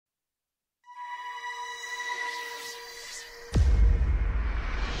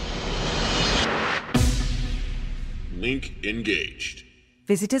Link engaged.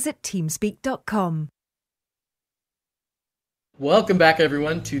 Visit us at teamspeak.com. Welcome back,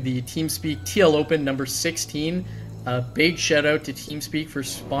 everyone, to the TeamSpeak TL Open number 16. A big shout out to TeamSpeak for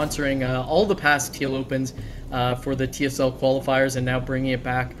sponsoring all the past TL Opens for the TSL qualifiers and now bringing it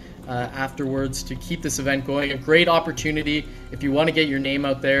back afterwards to keep this event going. A great opportunity if you want to get your name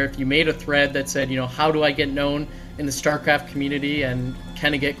out there. If you made a thread that said, how do I get known in the StarCraft community and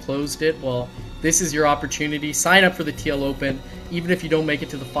kind of get closed it? Well, this is your opportunity. Sign up for the TL Open. Even if you don't make it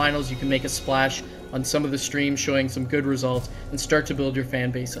to the finals, you can make a splash on some of the streams showing some good results and start to build your fan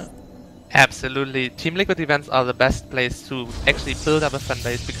base up. Absolutely. Team Liquid events are the best place to actually build up a fan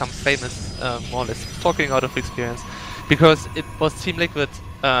base, become famous, more or less, talking out of experience. Because it was Team Liquid,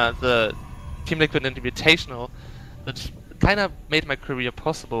 the Team Liquid Invitational, which kind of made my career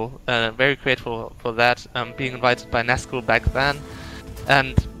possible. Very grateful for that, being invited by Nesco back then.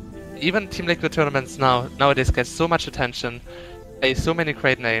 And even Team Liquid tournaments nowadays get so much attention, play so many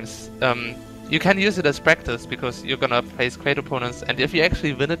great names. You can use it as practice because you're gonna face great opponents, and if you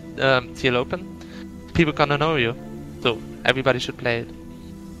actually win it, TL Open, people gonna know you. So everybody should play it.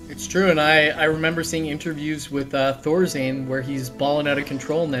 It's true, and I remember seeing interviews with Thorzane where he's balling out of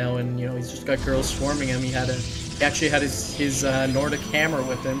control now, and he's just got girls swarming him. He actually had his Nordic hammer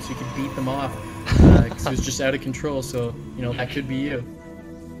with him, so he could beat them off because he was just out of control. So that could be you.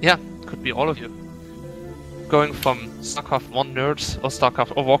 Yeah, could be all of you. Going from StarCraft 1 nerds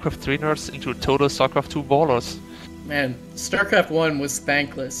or Warcraft 3 nerds into total StarCraft 2 ballers. Man, StarCraft 1 was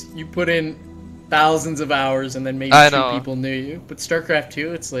thankless. You put in thousands of hours and then maybe two people knew you. But StarCraft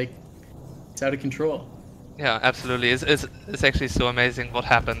 2, it's out of control. Yeah, absolutely. It's actually so amazing what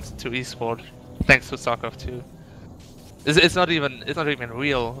happened to esports thanks to StarCraft 2. It's not even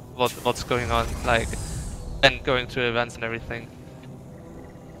real what's going on, and going to events and everything.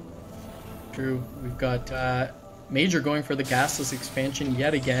 True. We've got Major going for the gasless expansion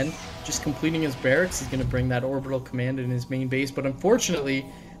yet again. Just completing his barracks. He's going to bring that orbital command in his main base. But unfortunately,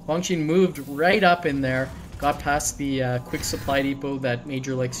 HwangSin moved right up in there, got past the quick supply depot that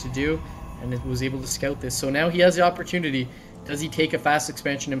Major likes to do, and it was able to scout this. So now he has the opportunity. Does he take a fast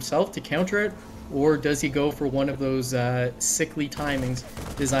expansion himself to counter it? Or does he go for one of those sickly timings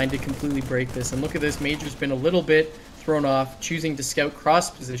designed to completely break this? And look at this. Major's been a little bit thrown off, choosing to scout cross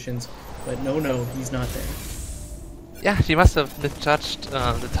positions. But no, he's not there. Yeah, he must have misjudged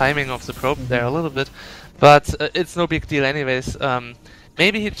the timing of the probe there a little bit, but it's no big deal anyways.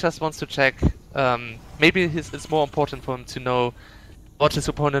 Maybe he just wants to check, maybe it's more important for him to know what his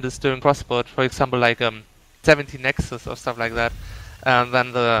opponent is doing crossboard, for example like 70 Nexus or stuff like that,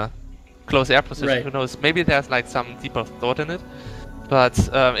 than the close air position. Right. Who knows, maybe there's some deeper thought in it. But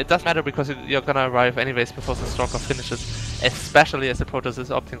it does matter because you're gonna arrive anyways before the Stalker finishes, especially as the Protoss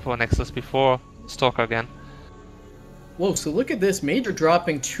is opting for Nexus before Stalker again. Whoa, so look at this. Major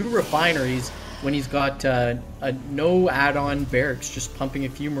dropping 2 refineries when he's got a no add-on barracks, just pumping a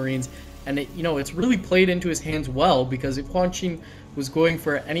few Marines. And it's really played into his hands well, because if HwangSin was going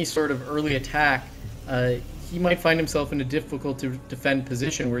for any sort of early attack, he might find himself in a difficult to defend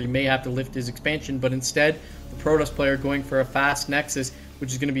position where he may have to lift his expansion, but instead the Protoss player going for a fast Nexus,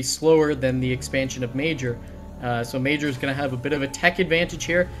 which is going to be slower than the expansion of Major. So Major is going to have a bit of a tech advantage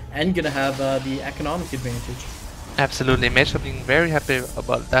here and going to have the economic advantage. Absolutely, Major being very happy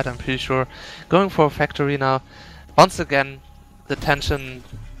about that, I'm pretty sure. Going for a factory now. Once again, the tension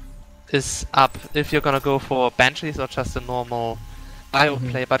is up if you're going to go for Banshees or just a normal bio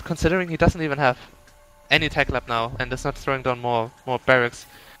play, but considering he doesn't even have any tech lab now and is not throwing down more barracks,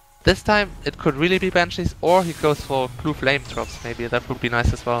 this time it could really be Banshees, or he goes for blue flame drops. Maybe that would be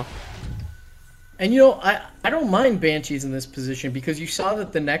nice as well. And I don't mind Banshees in this position, because you saw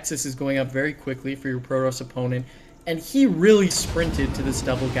that the Nexus is going up very quickly for your Protoss opponent, and he really sprinted to this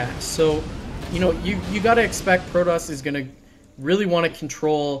double gas. So you got to expect Protoss is going to really want to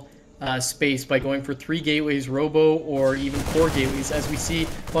control space by going for 3 gateways Robo or even 4 gateways. As we see,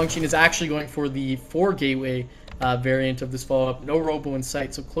 HwangSin is actually going for the 4 gateway variant of this follow-up. No Robo in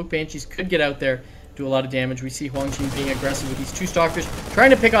sight, so Cloak Banshees could get out there, do a lot of damage. We see HwangSin being aggressive with these 2 Stalkers,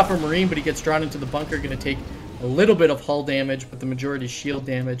 trying to pick off a Marine, but he gets drawn into the bunker, going to take a little bit of hull damage, but the majority shield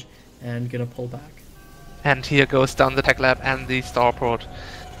damage, and going to pull back. And here goes down the tech lab and the starport.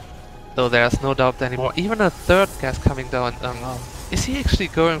 So there's no doubt anymore. Even a 3rd gas coming down. Wow. Is he actually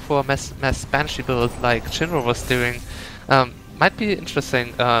going for a mass Banshee build like Shinro was doing? Might be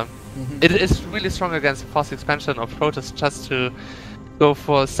interesting. It is really strong against fast expansion of Protoss just to go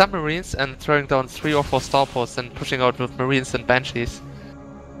for submarines and throwing down 3 or 4 starports and pushing out with Marines and Banshees.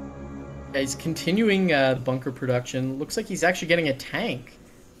 Yeah, he's continuing the bunker production. Looks like he's actually getting a tank.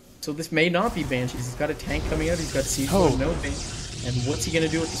 So this may not be Banshees. He's got a tank coming out. He's got Siege Lord, no Banshee. And what's he going to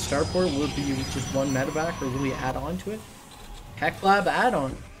do with the starport? Will it be just one medevac, or will he add on to it? Heclab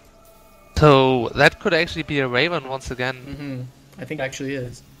add-on. So that could actually be a Raven once again. I think it actually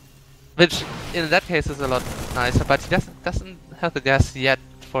is. Which, in that case, is a lot nicer, but he doesn't have the gas yet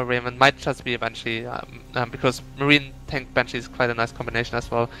for Raven. Might just be a Banshee, because Marine Tank Banshee is quite a nice combination as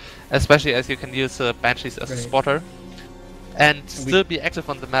well. Especially as you can use Banshees as a spotter. And still be active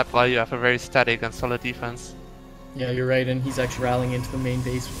on the map while you have a very static and solid defense. Yeah, you're right, and he's actually rallying into the main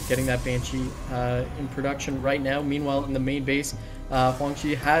base, getting that Banshee in production right now. Meanwhile, in the main base,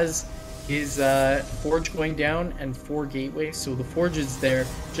 HwangSin has his Forge going down and 4 gateways, so the Forge is there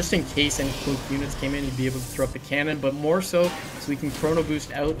just in case any cloaked units came in. He'd be able to throw up a cannon, but more so we can chrono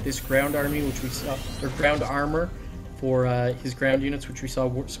boost out this ground army, which we saw, or ground armor for his ground units, which we saw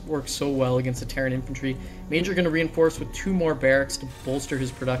work so well against the Terran infantry. Major going to reinforce with 2 more barracks to bolster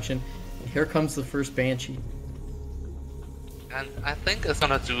his production. And here comes the first Banshee. And I think it's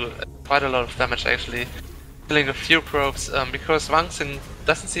gonna do quite a lot of damage actually, killing a few probes, because HwangSin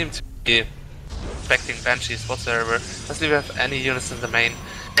doesn't seem to be expecting Banshees whatsoever, doesn't even have any units in the main.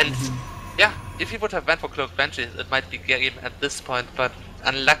 And yeah, if he would have went for Cloaked Banshees, it might be game at this point, but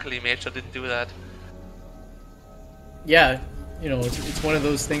unluckily Major didn't do that. Yeah, you know, it's one of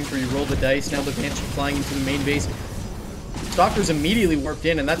those things where you roll the dice. Now the Banshee flying into the main base. Stalker's immediately warped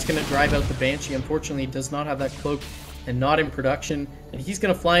in, and that's going to drive out the Banshee. Unfortunately, he does not have that cloak and not in production, and he's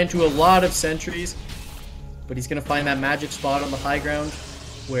going to fly into a lot of sentries, but he's going to find that magic spot on the high ground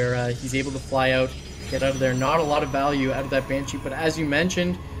where he's able to fly out, get out of there. Not a lot of value out of that Banshee, but as you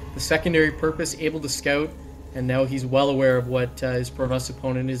mentioned, the secondary purpose, able to scout, and now he's well aware of what his Protoss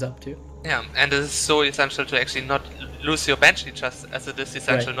opponent is up to. Yeah, and it is so essential to actually not lose your Banshee, just as it is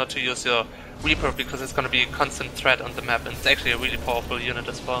essential not to use your Reaper, because it's going to be a constant threat on the map, and it's actually a really powerful unit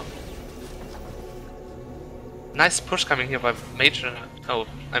as well. Nice push coming here by Major. Oh,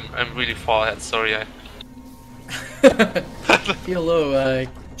 I'm really far ahead, sorry. Feel low,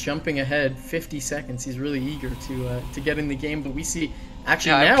 jumping ahead 50 seconds. He's really eager to get in the game, but we see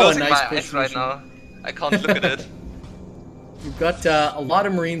actually now a nice push right now. I can't look at it. You've got a lot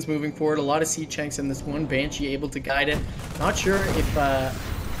of Marines moving forward, a lot of Siege Tanks, and this one Banshee able to guide it. Not sure if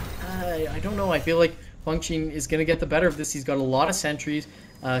I don't know. I feel like HwangSin is going to get the better of this. He's got a lot of sentries,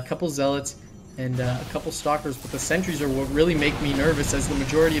 a couple Zealots, and a couple Stalkers, but the sentries are what really make me nervous, as the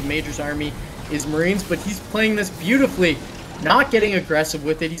majority of Major's army is Marines, but he's playing this beautifully, not getting aggressive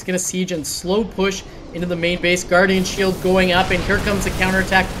with it. He's going to siege and slow push into the main base. Guardian Shield going up, and here comes the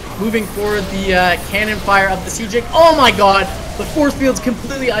counterattack. Moving forward, the cannon fire of the Siege Tank. Oh my god! The force field's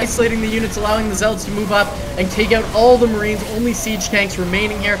completely isolating the units, allowing the Zealots to move up and take out all the Marines. Only Siege Tanks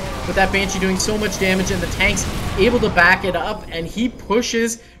remaining here, with that Banshee doing so much damage, and the tanks able to back it up, and he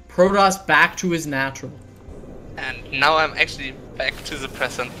pushes Protoss back to his natural. And now I'm actually back to the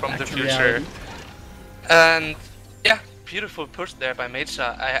present from the future. Reality. And yeah, beautiful push there by Major.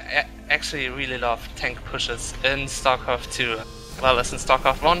 I actually really love tank pushes in StarCraft 2, as well as in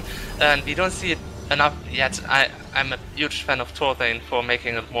StarCraft 1, and we don't see it enough yet. I'm a huge fan of Torthane for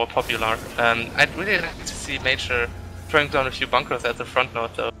making it more popular. I'd really like to see Major throwing down a few bunkers at the front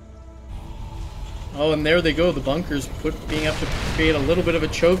node though. Oh, and there they go, the bunkers being able to create a little bit of a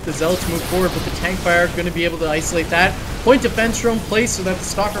choke. The Zealots move forward, but the tank fire going to be able to isolate that. Point defense drone placed so that the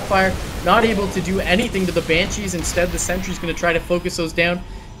Stalker fire not able to do anything to the Banshees. Instead, the Sentry's going to try to focus those down.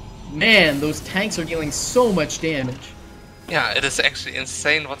 Man, those tanks are dealing so much damage. Yeah, it is actually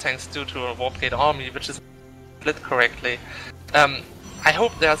insane what tanks do to a Warp Gate army, which is split correctly. I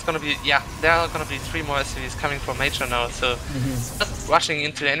hope there's gonna be, there are gonna be 3 more SCVs coming from Major now, so not rushing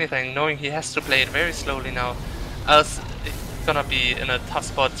into anything, knowing he has to play it very slowly now, else it's gonna be in a tough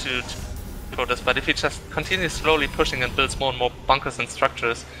spot to protest. But if he just continues slowly pushing and builds more and more bunkers and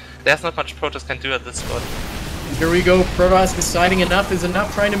structures, there's not much protest can do at this spot. And here we go, Protoss deciding enough is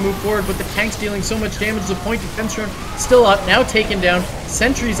enough, trying to move forward, but the tank's dealing so much damage. The point defense drone still up, now taken down.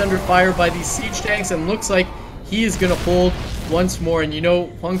 Sentries under fire by these Siege Tanks, and looks like he is going to hold once more. And you know,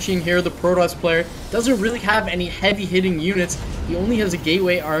 HwangSin here, the Protoss player, doesn't really have any heavy-hitting units. He only has a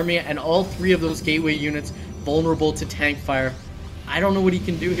Gateway army, and all 3 of those Gateway units vulnerable to tank fire. I don't know what he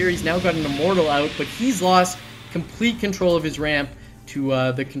can do here. He's now got an Immortal out, but he's lost complete control of his ramp to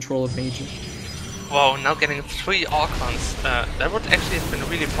the control of Major. Wow, now getting 3 Archons. That would actually have been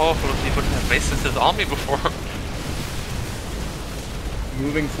really powerful if he would have wasted his army before.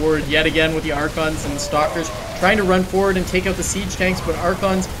 Moving forward yet again with the Archons and the Stalkers, trying to run forward and take out the Siege Tanks, but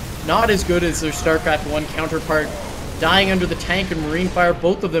Archons not as good as their StarCraft 1 counterpart, dying under the tank and Marine fire,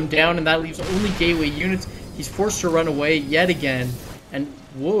 both of them down, and that leaves only Gateway units. He's forced to run away yet again, And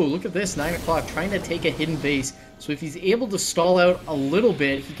whoa, look at this, 9 o'clock, trying to take a hidden base. So if he's able to stall out a little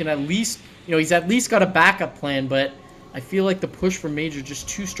bit, he can at least, he's at least got a backup plan, but I feel like the push from Major just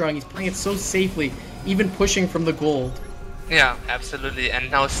too strong. He's playing it so safely, even pushing from the gold. Yeah, absolutely. And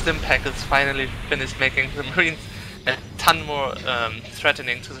now Stimpack is finally finished, making the Marines a ton more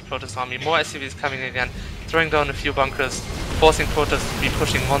threatening to the Protoss army. More SCVs coming again, throwing down a few bunkers, forcing Protoss to be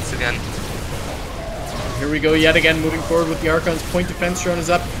pushing once again. Here we go yet again, moving forward with the Archon's point defense drone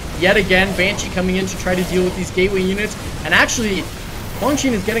is up. Yet again, Banshee coming in to try to deal with these gateway units. And actually,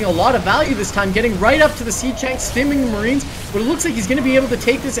 HwangSin is getting a lot of value this time, getting right up to the siege tank, stimming the Marines. But it looks like he's going to be able to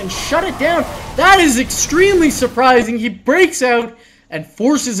take this and shut it down. That is extremely surprising. He breaks out and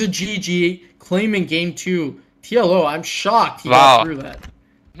forces a GG, claiming game 2. TLO, I'm shocked he got through that.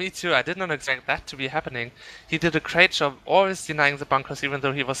 Me too, I did not expect that to be happening. He did a great job always denying the bunkers, even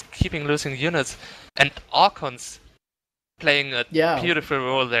though he was keeping losing units. And Archons playing a beautiful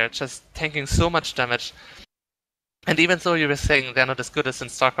role there, just tanking so much damage. And even though you were saying they're not as good as in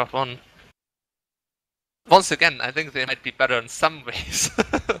StarCraft 1, once again, I think they might be better in some ways.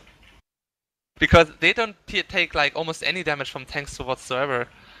 Because they don't take like almost any damage from tanks whatsoever.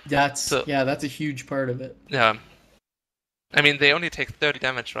 That's a huge part of it. Yeah. I mean, they only take 30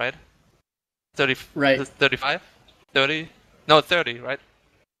 damage, right? 30, right. 35? 30? No, 30, right?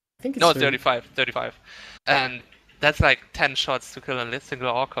 I think it's no, 30. 35. 35. And that's like 10 shots to kill a single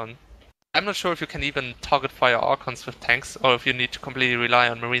Archon. I'm not sure if you can even target fire Archons with tanks, or if you need to completely rely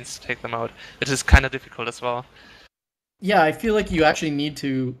on Marines to take them out, which is kind of difficult as well. Yeah, I feel like you actually need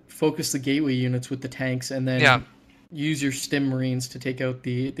to focus the gateway units with the tanks, and then use your stim Marines to take out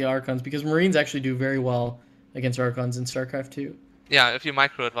the Archons, because Marines actually do very well against Archons in StarCraft 2. Yeah, if you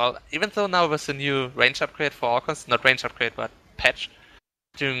micro it well. Even though now with the new range upgrade for Archons, not range upgrade, but patch,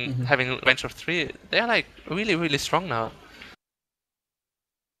 having range of 3, they're like really, really strong now.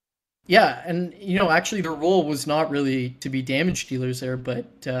 Yeah, and actually their role was not really to be damage dealers there, but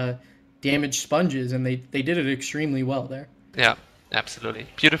damage sponges, and they did it extremely well there. Yeah, absolutely.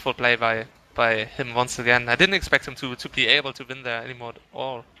 Beautiful play by him once again. I didn't expect him to be able to win there anymore at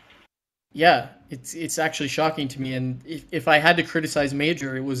all. Yeah, it's actually shocking to me, and if I had to criticize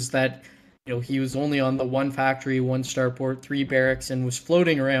Major, it was that he was only on the 1 factory, 1 starport, 3 barracks, and was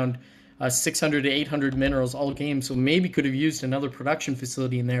floating around 600 to 800 minerals all game, so maybe could have used another production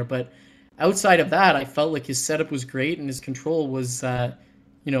facility in there. But outside of that, I felt like his setup was great and his control was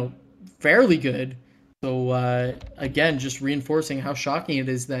fairly good. So again, just reinforcing how shocking it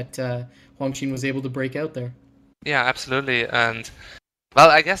is that HwangSin was able to break out there. Yeah, absolutely. And well,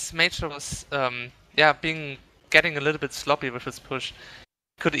 I guess Major was getting a little bit sloppy with his push.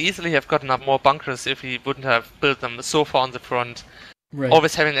 Could easily have gotten up more bunkers if he wouldn't have built them so far on the front. Right.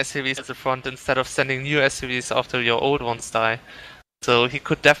 Always having SCVs at the front instead of sending new SCVs after your old ones die. So he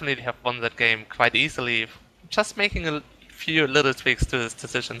could definitely have won that game quite easily, just making a few little tweaks to his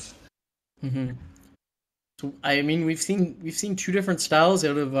decisions. So I mean, we've seen 2 different styles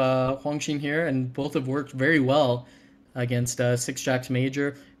out of HwangSin here, and both have worked very well against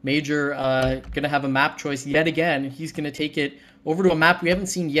SixJax.MajOr. Major gonna have a map choice yet again. He's gonna take it over to a map we haven't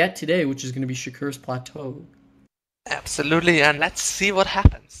seen yet today, which is gonna be Shakur's Plateau. Absolutely, and let's see what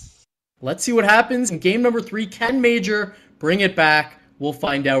happens. Let's see what happens in game number 3. Can Major bring it back? We'll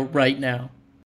find out right now.